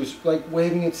away, she was like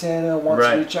waving at Santa, wants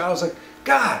to reach out. I was like,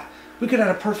 God, we could have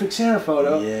had a perfect Santa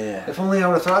photo. Yeah. If only I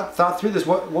would have thought through this.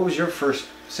 What was your first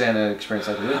Santa experience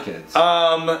like with your kids?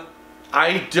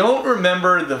 I don't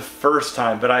remember the first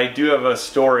time, but I do have a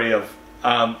story of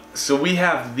so we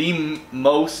have the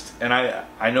most, and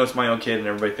I know it's my own kid and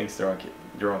everybody thinks their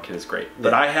own kid is great,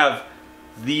 but I have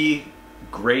the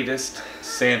greatest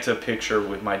Santa picture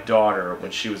with my daughter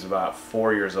when she was about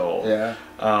 4 years old. Yeah.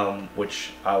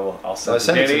 Which I'll send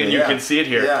to Danny, and you can see it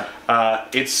here. Yeah.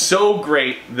 It's so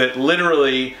great that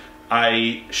literally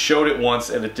I showed it once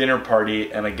at a dinner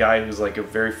party, and a guy who's like a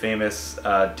very famous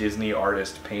Disney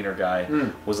artist, painter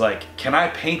guy, was like, "Can I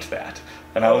paint that?"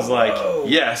 And I was like,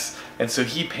 "Yes." And so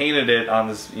he painted it on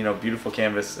this, beautiful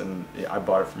canvas, and I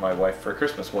bought it for my wife for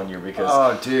Christmas one year because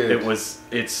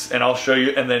and I'll show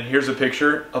you. And then here's a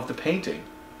picture of the painting.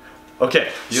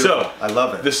 Okay, beautiful. So I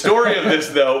love it. The story of this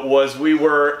though was we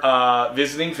were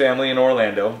visiting family in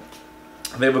Orlando.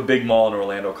 They have a big mall in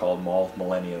Orlando called Mall of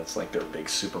Millennium. It's like their big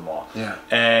super mall. Yeah.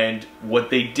 And what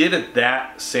they did at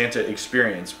that Santa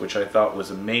experience, which I thought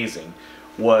was amazing,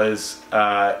 was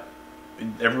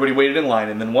everybody waited in line,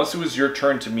 and then once it was your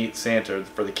turn to meet Santa,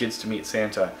 for the kids to meet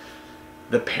Santa,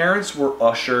 the parents were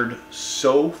ushered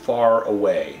so far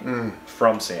away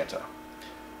from Santa.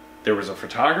 There was a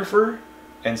photographer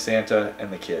and Santa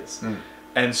and the kids.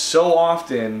 And so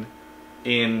often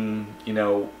in,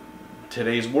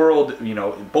 today's world,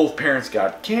 both parents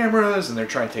got cameras and they're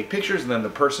trying to take pictures, and then the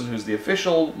person who's the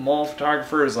official mall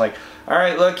photographer is like, all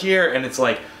right, look here. And it's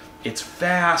like, it's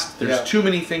fast. There's too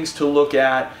many things to look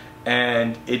at.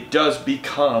 And it does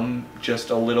become just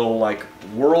a little like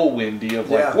whirlwindy of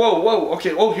like, whoa,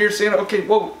 okay, oh, here's Santa, okay,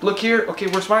 whoa, look here, okay,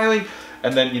 we're smiling.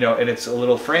 And then, and it's a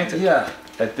little frantic. Yeah.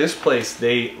 At this place,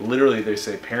 they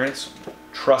say, parents,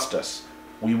 trust us.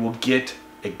 We will get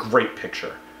a great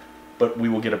picture. But we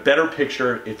will get a better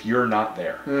picture if you're not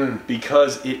there.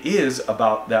 Because it is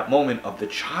about that moment of the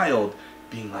child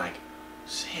being like,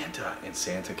 Santa, and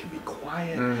Santa can be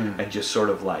quiet and just sort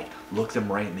of like look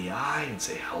them right in the eye and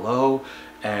say hello,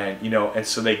 and and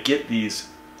so they get these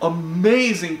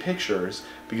amazing pictures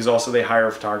because also they hire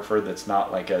a photographer that's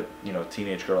not like a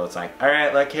teenage girl that's like, all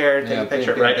right, look here, take a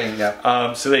picture,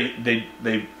 right? So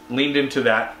they leaned into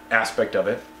that aspect of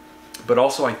it, but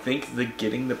also I think that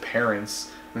getting the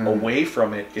parents away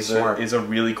from it is a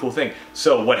really cool thing.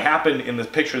 So what happened in the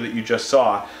picture that you just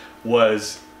saw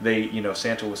was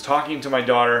Santa was talking to my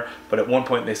daughter, but at one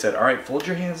point they said, all right, fold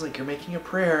your hands like you're making a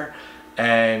prayer,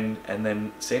 and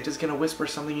then Santa's gonna whisper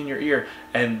something in your ear.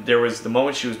 And there was the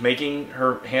moment she was making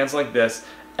her hands like this,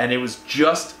 and it was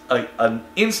just an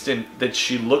instant that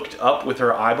she looked up with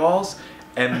her eyeballs,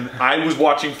 and I was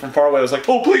watching from far away. I was like,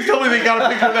 oh, please tell me they got a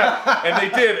picture of that. And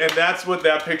they did, and that's what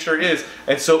that picture is.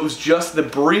 And so it was just the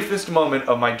briefest moment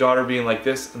of my daughter being like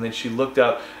this, and then she looked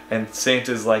up, and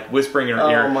Santa's like whispering in her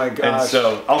ear. Oh my gosh. And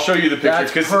so I'll show you the picture,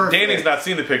 because Danny's not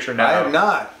seen the picture now. I have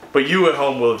not. But you at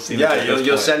home will have seen it. Yeah,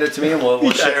 you'll send it to me, and we'll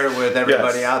share it with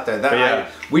everybody out there.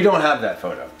 We don't have that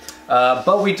photo.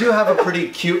 But we do have a pretty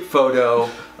cute photo.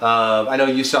 I know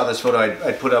you saw this photo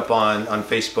I put up on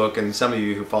Facebook, and some of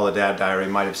you who follow Dad Diary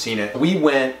might have seen it. We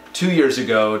went 2 years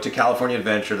ago to California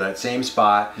Adventure, that same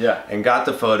spot, and got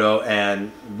the photo,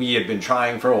 and we had been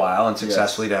trying for a while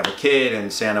unsuccessfully to have a kid,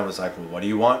 and Santa was like, well, what do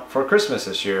you want for Christmas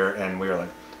this year? And we were like,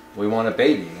 we want a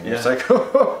baby. And it's like,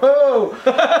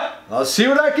 I'll see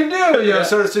what I can do,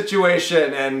 sort of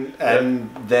situation. And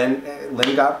then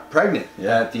Lynn got pregnant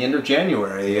at the end of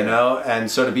January, and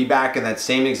so to be back in that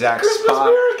same exact spot.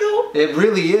 Miracle. It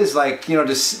really is like, you know,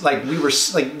 just like we were,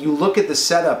 like you look at the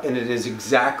setup and it is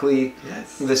exactly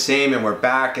the same, and we're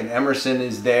back and Emerson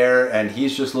is there and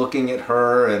he's just looking at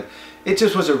her, and it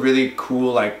just was a really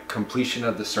cool like completion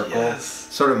of the circle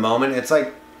sort of moment. It's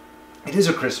like, it is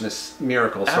a Christmas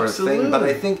miracle sort of thing, but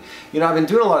I think, you know, I've been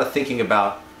doing a lot of thinking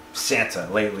about Santa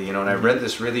lately, you know, and I read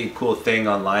this really cool thing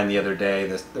online the other day.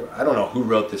 I don't know who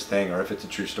wrote this thing or if it's a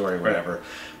true story or whatever,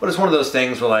 but it's one of those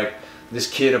things where like this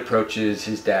kid approaches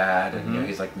his dad, and you know,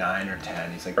 he's like 9 or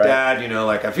 10. He's like, Dad, you know,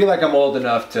 like I feel like I'm old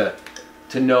enough to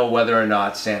know whether or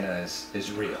not Santa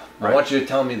is real. I want you to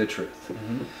tell me the truth.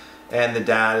 And the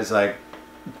dad is like,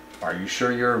 are you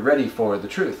sure you're ready for the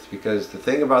truth? Because the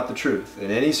thing about the truth in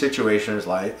any situation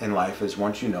in life is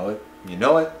once you know it,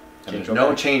 and there's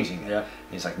no changing it.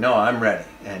 He's like, no, I'm ready.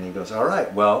 And he goes, all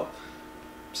right, well,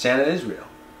 Santa is real.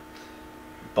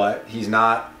 But he's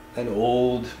not an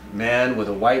old man with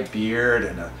a white beard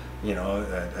and a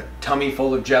tummy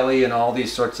full of jelly and all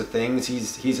these sorts of things.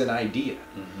 He's an idea.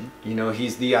 You know,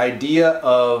 he's the idea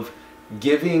of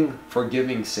giving for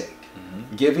giving's sake.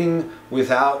 Giving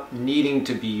without needing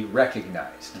to be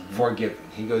recognized for giving.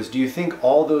 He goes, do you think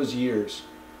all those years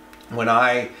when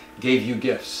I gave you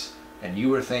gifts and you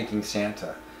were thanking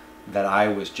Santa that I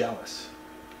was jealous?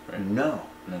 No,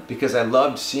 because I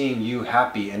loved seeing you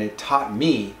happy, and it taught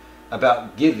me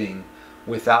about giving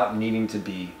without needing to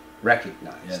be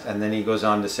recognized. And then he goes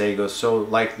on to say, he goes, so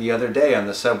like the other day on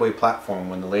the subway platform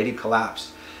when the lady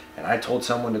collapsed and I told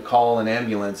someone to call an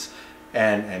ambulance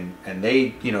and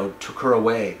they, you know, took her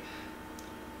away,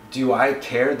 do I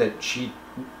care that she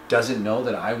doesn't know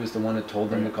that I was the one that told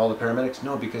them to call the paramedics?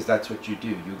 No, because that's what you do.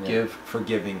 You give for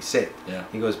giving's sake.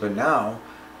 He goes, but now,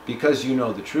 because you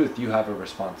know the truth, you have a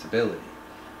responsibility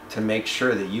to make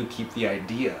sure that you keep the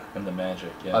idea and the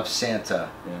magic of Santa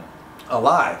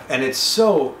alive. And it's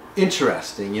so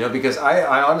interesting, you know, because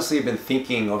I honestly have been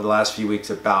thinking over the last few weeks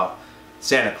about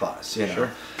Santa Claus, you know.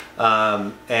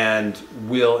 And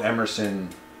will Emerson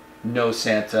know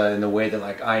Santa in the way that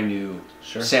like I knew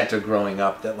Santa growing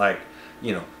up, that like,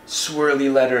 you know,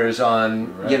 swirly letters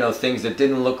on, you know, things that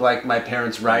didn't look like my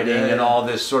parents' writing and all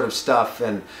this sort of stuff.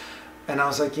 And I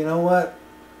was like, you know what?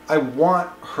 I want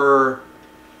her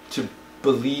to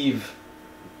believe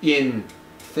in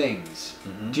things.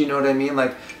 Do you know what I mean?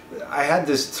 Like, I had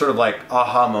this sort of like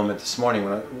aha moment this morning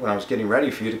when I was getting ready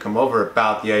for you to come over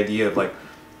about the idea of like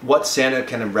what Santa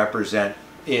can represent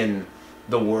in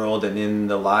the world and in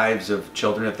the lives of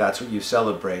children, if that's what you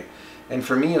celebrate. And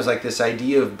for me, it was like this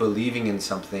idea of believing in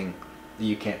something that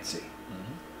you can't see.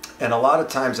 And a lot of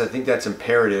times I think that's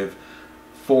imperative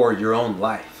for your own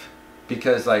life,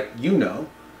 because like, you know,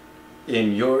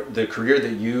 in the career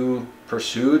that you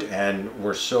pursued and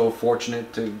were so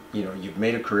fortunate to, you know, you've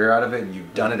made a career out of it and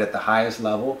you've done it at the highest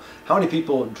level. How many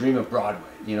people dream of Broadway,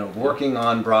 you know, working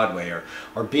on Broadway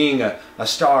or being a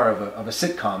star of a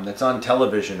sitcom that's on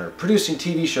television, or producing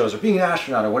TV shows, or being an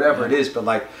astronaut, or whatever it is. But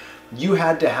like, you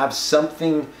had to have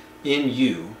something in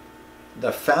you,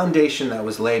 the foundation that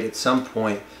was laid at some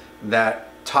point that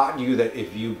taught you that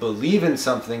if you believe in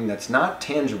something that's not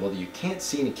tangible, that you can't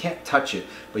see and you can't touch it,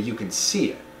 but you can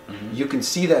see it. You can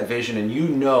see that vision, and you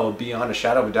know beyond a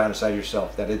shadow of a doubt inside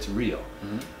yourself that it's real.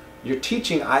 You're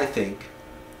teaching, I think,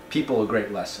 people a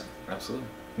great lesson. Absolutely.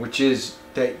 Which is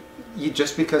that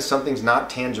just because something's not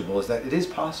tangible is that it is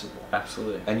possible.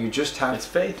 Absolutely. And you just have... It's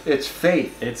faith. It's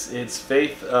faith. It's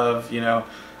faith of, you know,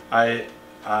 I'm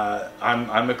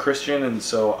a Christian, and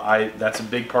so that's a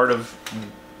big part of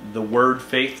the word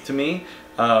faith to me.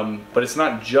 But it's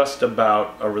not just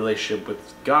about a relationship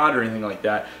with God or anything like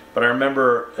that. But I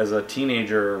remember as a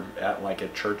teenager at like a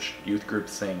church youth group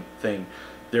thing,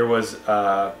 there was,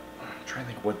 I'm trying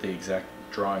to think what the exact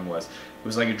drawing was. It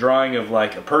was like a drawing of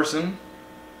like a person,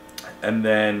 and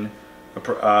then,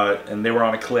 and they were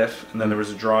on a cliff, and then there was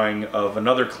a drawing of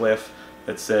another cliff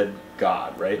that said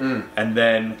God, right? And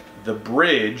then the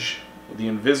bridge, the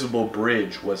invisible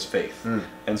bridge, was faith.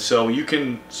 And so you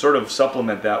can sort of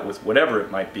supplement that with whatever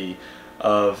it might be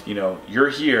of, you know, you're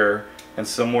here and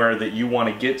somewhere that you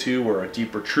want to get to, or a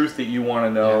deeper truth that you want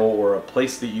to know, or a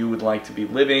place that you would like to be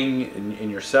living in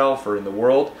yourself or in the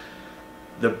world.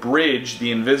 The bridge,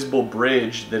 the invisible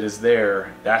bridge that is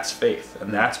there, that's faith.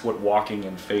 And that's what walking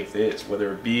in faith is,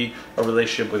 whether it be a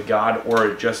relationship with God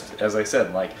or just, as I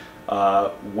said, like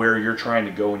where you're trying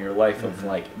to go in your life of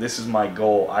like, this is my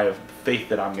goal, I have faith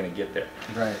that I'm going to get there.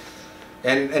 Right.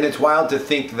 And it's wild to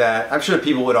think that, I'm sure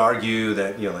people would argue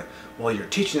that, you know, like, well, you're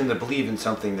teaching them to believe in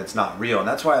something that's not real. And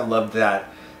that's why I love that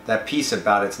piece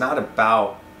about it. It's not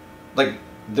about, like,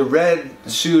 the red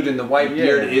suit and the white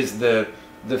beard is the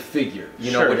figure,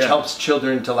 you know, which helps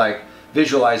children to like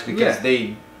visualize, because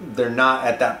they they're not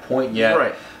at that point yet.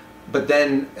 Right. But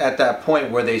then at that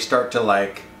point where they start to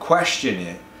like question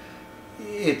it,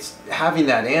 it's having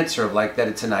that answer of like that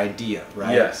it's an idea,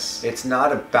 right? Yes. It's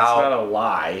not about. It's not a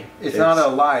lie. It's not a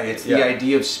lie. It's the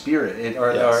idea of spirit,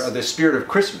 or the spirit of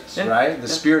Christmas, right? The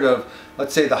spirit of,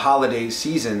 let's say, the holiday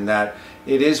season. That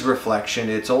it is reflection.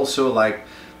 It's also like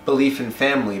belief in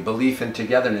family, belief in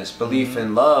togetherness, belief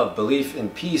in love, belief in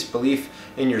peace, belief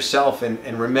in yourself,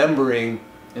 and remembering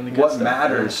what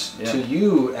matters to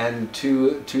you and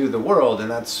to the world.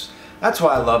 And that's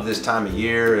why I love this time of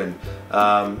year, and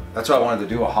that's why I wanted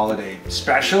to do a holiday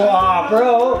special. Oh,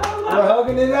 bro, we're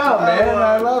hugging it out, man.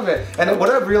 I love it. And what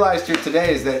I've realized here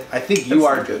today is that I think you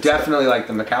are definitely like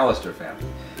the McAllister family.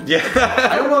 Yeah.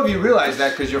 I don't know if you realize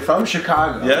that because you're from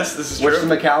Chicago. Yes, this is true. Which the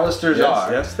McAllisters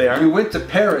are. Yes, they are. You went to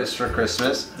Paris for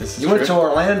Christmas. You went to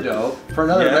Orlando for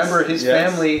another. Remember, his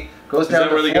family goes down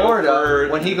to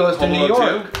Florida when he goes to New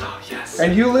York. Oh, yes.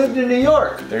 And you lived in New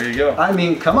York. There you go. I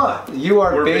mean, come on. You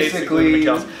are basically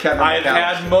Kevin I've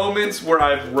had moments where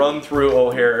I've run through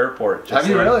O'Hare Airport. Have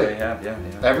you really? Yeah.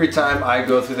 Every time I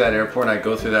go through that airport and I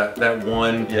go through that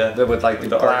one that with like the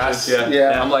glass. Arches,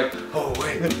 I'm like, oh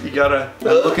wait, you gotta. I'm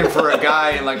looking for a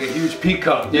guy in like a huge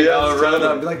peacock, you know, run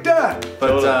up and be like, Dad.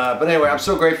 But anyway, I'm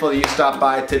so grateful that you stopped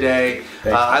by today.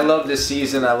 I love this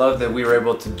season. I love that we were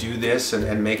able to do this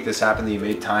and make this happen, that you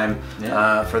made time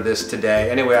for this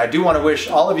today. Anyway, I do want to wish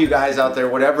all of you guys out there,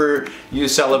 whatever you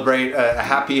celebrate, a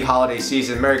happy holiday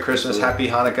season. Merry Christmas, happy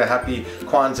Hanukkah, happy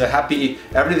Kwanzaa, happy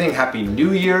everything, happy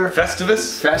New Year.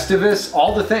 Festivus,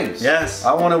 all the things. Yes.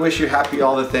 I want to wish you happy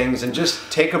all the things, and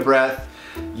just take a breath.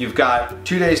 You've got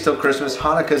 2 days till Christmas.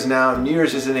 Hanukkah's now. New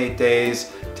Year's is in 8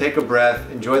 days. Take a breath.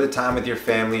 Enjoy the time with your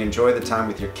family. Enjoy the time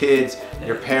with your kids,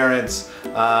 your parents.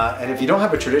 And if you don't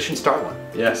have a tradition, start one.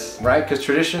 Yes. Right? Because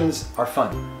traditions are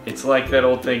fun. It's like that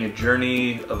old thing, a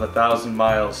journey of 1,000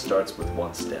 miles starts with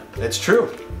one step. It's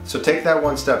true. So take that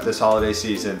one step this holiday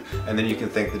season, and then you can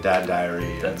thank the Dad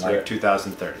Diary in like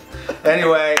 2030.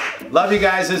 Anyway, love you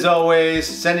guys as always.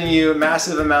 Sending you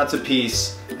massive amounts of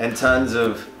peace and tons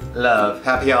of love.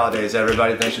 Happy holidays,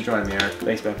 everybody. Thanks for joining me, Eric.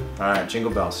 Thanks, man. All right,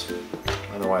 jingle bells.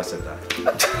 I don't know why I said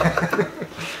that.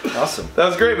 Awesome. That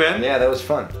was great, man. Yeah, that was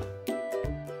fun.